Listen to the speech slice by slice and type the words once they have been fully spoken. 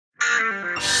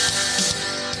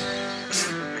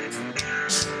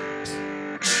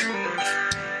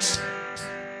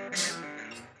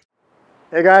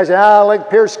Hey guys, Alec,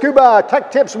 Peirce, Scuba,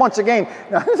 tech tips once again.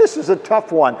 Now this is a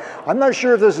tough one. I'm not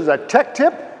sure if this is a tech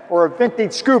tip or a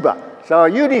vintage scuba. So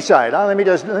you decide. Let me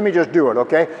just do it,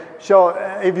 okay? So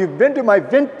if you've been to my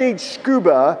vintage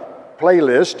scuba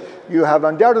playlist, you have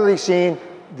undoubtedly seen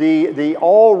the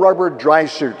all rubber dry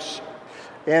suits.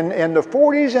 In the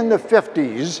 40s and the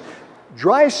 50s,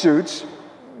 dry suits,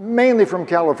 mainly from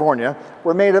California,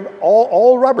 were made of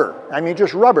all rubber. I mean,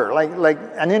 just rubber, like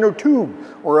an inner tube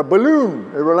or a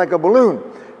balloon. They were like a balloon.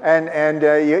 And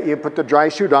you put the dry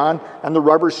suit on, and the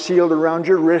rubber sealed around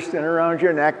your wrist and around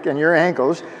your neck and your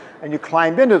ankles, and you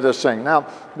climbed into this thing. Now,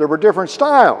 there were different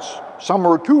styles. Some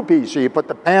were two-piece, so you put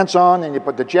the pants on, and you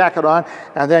put the jacket on,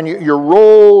 and then you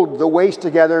rolled the waist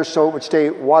together so it would stay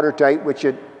watertight, which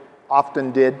it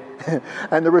often did.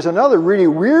 And there was another really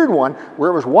weird one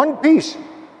where it was one piece.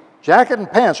 Jacket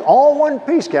and pants, all one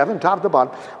piece, Kevin, top to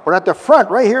bottom. But at the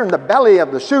front, right here in the belly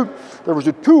of the suit, there was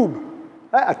a tube.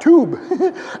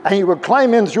 And you would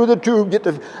climb in through the tube,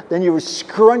 then you would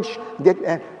scrunch,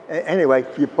 anyway,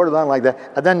 you put it on like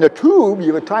that. And then the tube,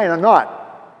 you would tie in a knot.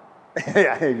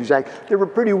 Yeah, exactly. They were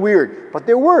pretty weird, but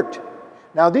they worked.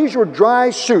 Now, these were dry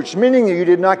suits, meaning that you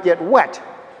did not get wet.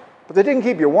 But they didn't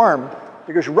keep you warm,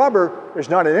 because rubber is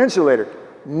not an insulator.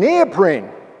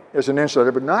 Neoprene is an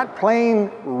insulator, but not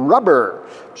plain rubber.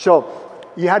 So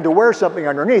you had to wear something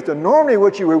underneath. And normally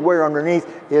what you would wear underneath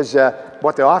is,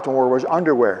 what they often wore was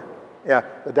underwear. Yeah,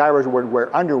 the divers would wear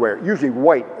underwear, usually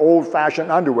white, old-fashioned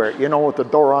underwear, you know, with the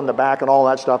door on the back and all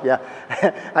that stuff, yeah.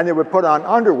 And they would put on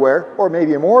underwear, or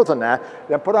maybe more than that,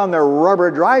 then put on their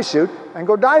rubber dry suit and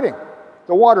go diving.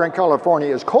 The water in California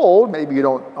is cold. Maybe you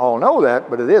don't all know that,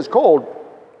 but it is cold.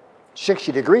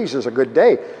 60 degrees is a good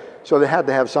day. So they had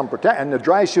to have some protection, and the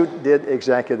dry suit did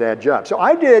exactly that job. So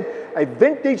I did a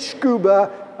vintage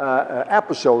scuba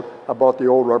episode about the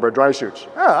old rubber dry suits.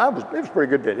 It was a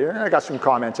pretty good video, and I got some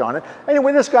comments on it.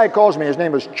 Anyway, this guy calls me. His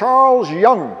name is Charles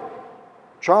Young.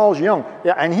 Charles Young.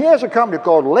 Yeah, and he has a company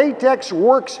called Latex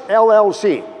Works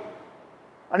LLC.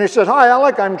 And he says, "Hi,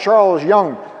 Alec, I'm Charles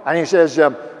Young." And he says,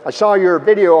 "I saw your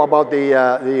video about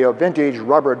the vintage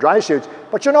rubber dry suits,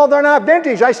 but you know, they're not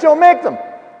vintage. I still make them."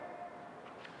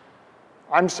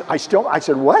 I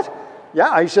said, "What?"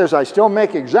 Yeah, he says, "I still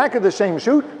make exactly the same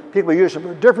suit. People use them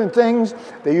for different things.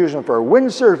 They use them for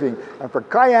windsurfing and for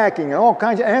kayaking and all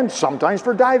kinds, and sometimes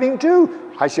for diving too."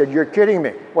 I said, "You're kidding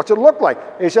me. What's it look like?"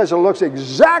 He says, "It looks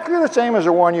exactly the same as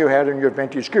the one you had in your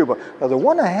vintage scuba." Now, the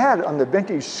one I had on the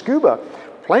vintage scuba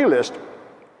playlist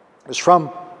is from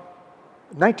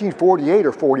 1948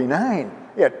 or 49.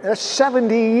 Yeah, that's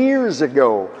 70 years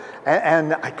ago.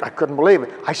 And I couldn't believe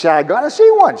it. I said, "I gotta see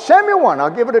one. Send me one. I'll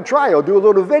give it a try. I'll do a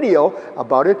little video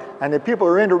about it. And if people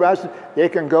are interested, they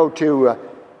can go to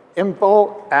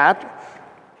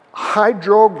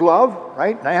info@hydroglove,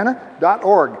 right, Diana?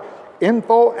 .org.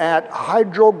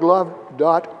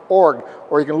 info@hydroglove.org.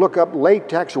 Or you can look up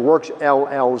Latex Works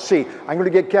LLC. I'm going to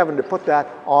get Kevin to put that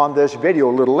on this video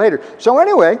a little later. So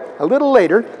anyway, a little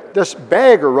later, this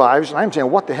bag arrives, and I'm saying,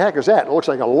 "What the heck is that?" It looks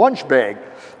like a lunch bag.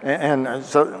 And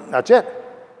so that's it.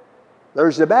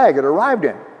 There's the bag it arrived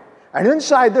in. And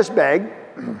inside this bag,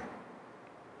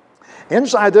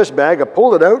 I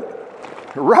pulled it out,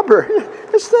 rubber.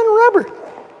 It's thin rubber.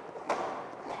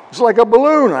 It's like a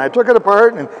balloon. I took it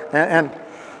apart, and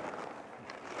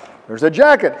there's the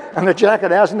jacket, and the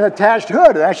jacket has an attached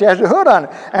hood. It actually has a hood on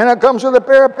it, and it comes with a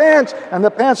pair of pants. And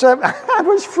the pants I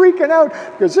was freaking out,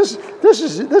 because this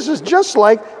is just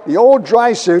like the old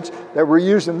dry suits that were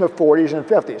used in the 40s and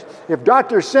 50s. If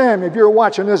Dr. Sam, if you're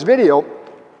watching this video,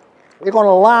 you're going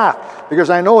to laugh, because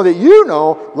I know that you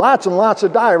know lots and lots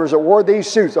of divers that wore these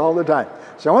suits all the time.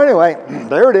 So anyway,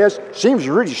 there it is. Seems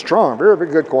really strong, very, very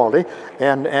good quality,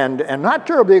 and not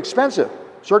terribly expensive.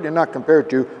 Certainly not compared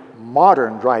to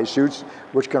modern dry suits,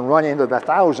 which can run into the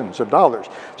thousands of dollars.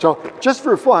 So just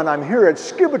for fun, I'm here at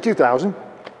Scuba 2000,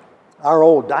 our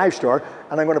old dive store,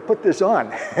 and I'm going to put this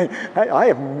on. I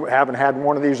haven't had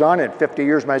one of these on in 50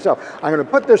 years myself. I'm going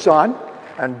to put this on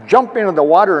and jump into the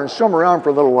water and swim around for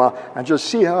a little while and just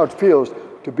see how it feels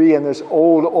to be in this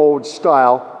old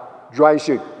style dry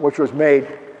suit, which was made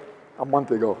a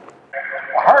month ago.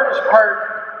 The hardest part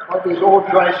of these old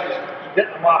dry suits is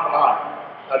getting them off and on.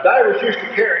 Now, divers used to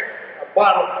carry a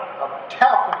bottle of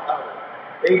talcum powder,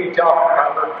 80 talcum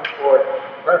powder, or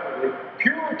preferably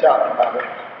pure talcum powder,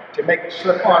 to make it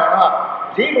slip on and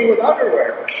off. Even with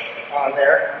underwear on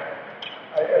there,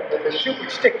 the suit would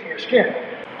stick to your skin.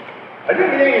 I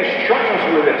didn't get any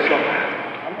instructions with this, so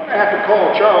I'm going to have to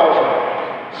call Charles and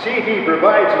see if he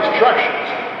provides instructions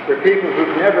for people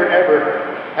who've never, ever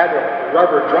had a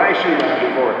rubber dry suit on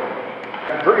before.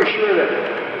 I'm pretty sure that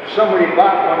somebody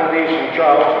bought one of these from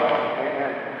Charles,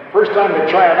 and first time they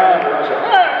try it on, I said,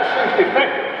 this thing's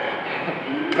defective.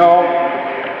 No,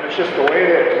 it's just the way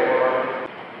it is.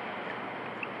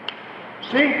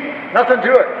 See? Nothing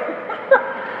to it.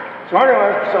 So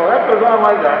anyway, so that goes on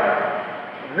like that.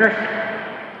 And this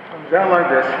comes down like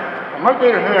this. I might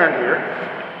get a hand here.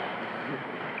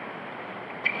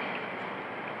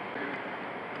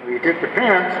 You get the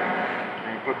pants,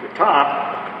 and you put the top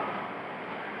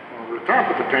over the top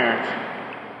of the pants.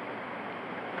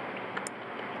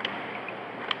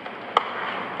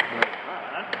 Like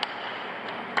that.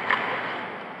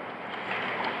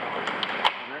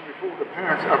 And then you fold the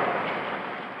pants up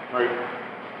like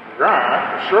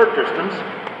that, a short distance.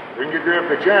 Then you grab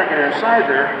the jacket inside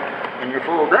there, and you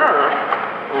fold that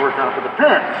up over top of the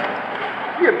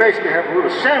pants. You basically have a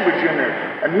little sandwich in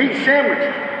there, a meat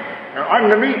sandwich. Now, on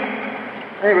the meat,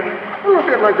 anyway, a little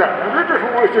bit like that. Now, there are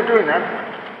different ways of doing that,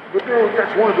 but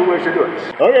that's one of the ways to do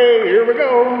it. Okay, here we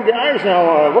go, guys.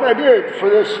 Now, what I did for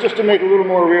this, just to make it a little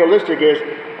more realistic, is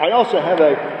I also have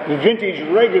a vintage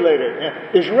regulator. Now,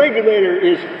 this regulator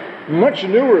is much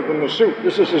newer than the suit.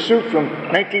 This is a suit from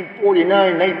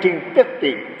 1949,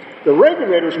 1950. The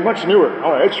regulator is much newer.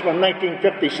 All right, it's from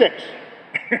 1956.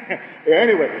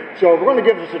 Anyway, so we're going to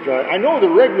give this a try. I know the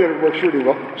regulator works really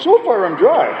well. So far, I'm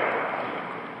dry.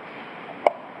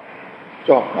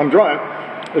 So, I'm dry.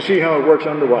 Let's see how it works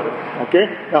underwater. Okay?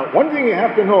 Now, one thing you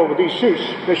have to know with these suits,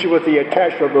 especially with the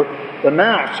attached rubber, the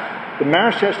mask. The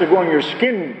mask has to go on your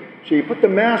skin. So you put the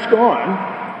mask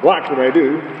on. Watch what I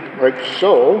do. Like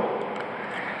so.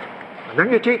 And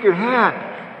then you take your hand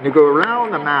and you go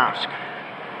around the mask.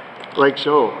 Like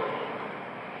so.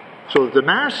 So the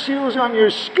mask seals on your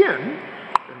skin,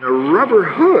 and the rubber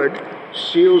hood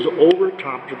seals over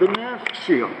top to the mask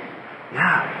seal.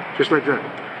 Yeah, just like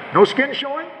that. No skin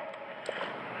showing?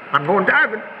 I'm going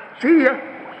diving. See ya.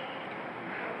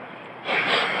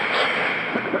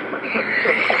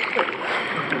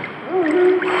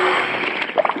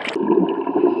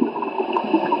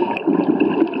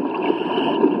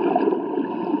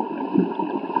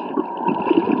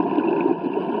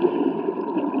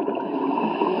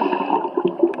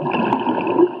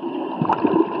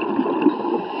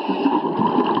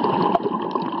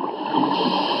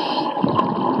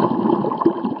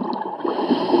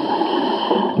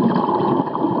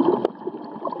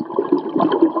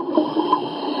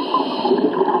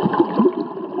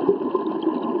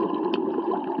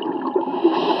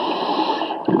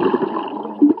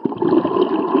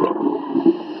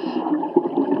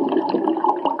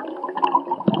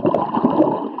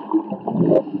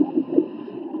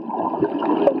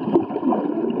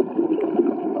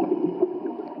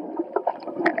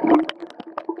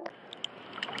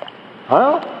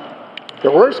 Well,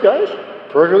 it works, guys.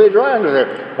 Perfectly dry under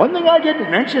there. One thing I didn't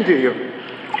mention to you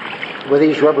with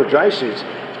these rubber dry suits,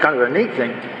 it's kind of a neat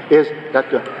thing, is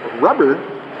that the rubber,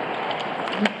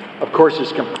 of course,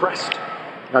 is compressed.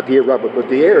 Not the air rubber, but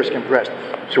the air is compressed.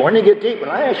 So when you get deep, and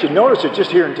I actually noticed it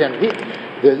just here in 10 feet,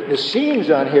 the seams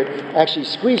on here actually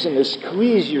squeeze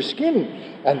your skin.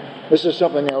 And this is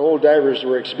something our old divers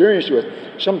were experienced with.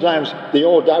 Sometimes the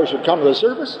old divers would come to the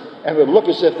surface and would look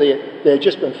as if they had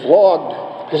just been flogged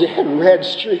because they had red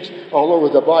streaks all over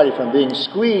the body from being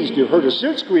squeezed. You've heard of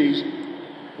suit squeeze.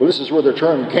 Well, this is where the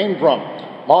term came from.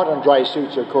 Modern dry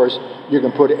suits, of course, you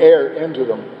can put air into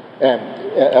them and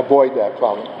avoid that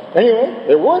problem. Anyway,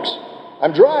 it works.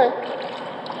 I'm dry.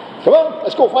 Come on,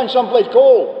 let's go find someplace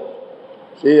cold.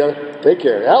 See ya. Take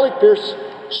care. Alec, Peirce,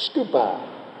 Scuba.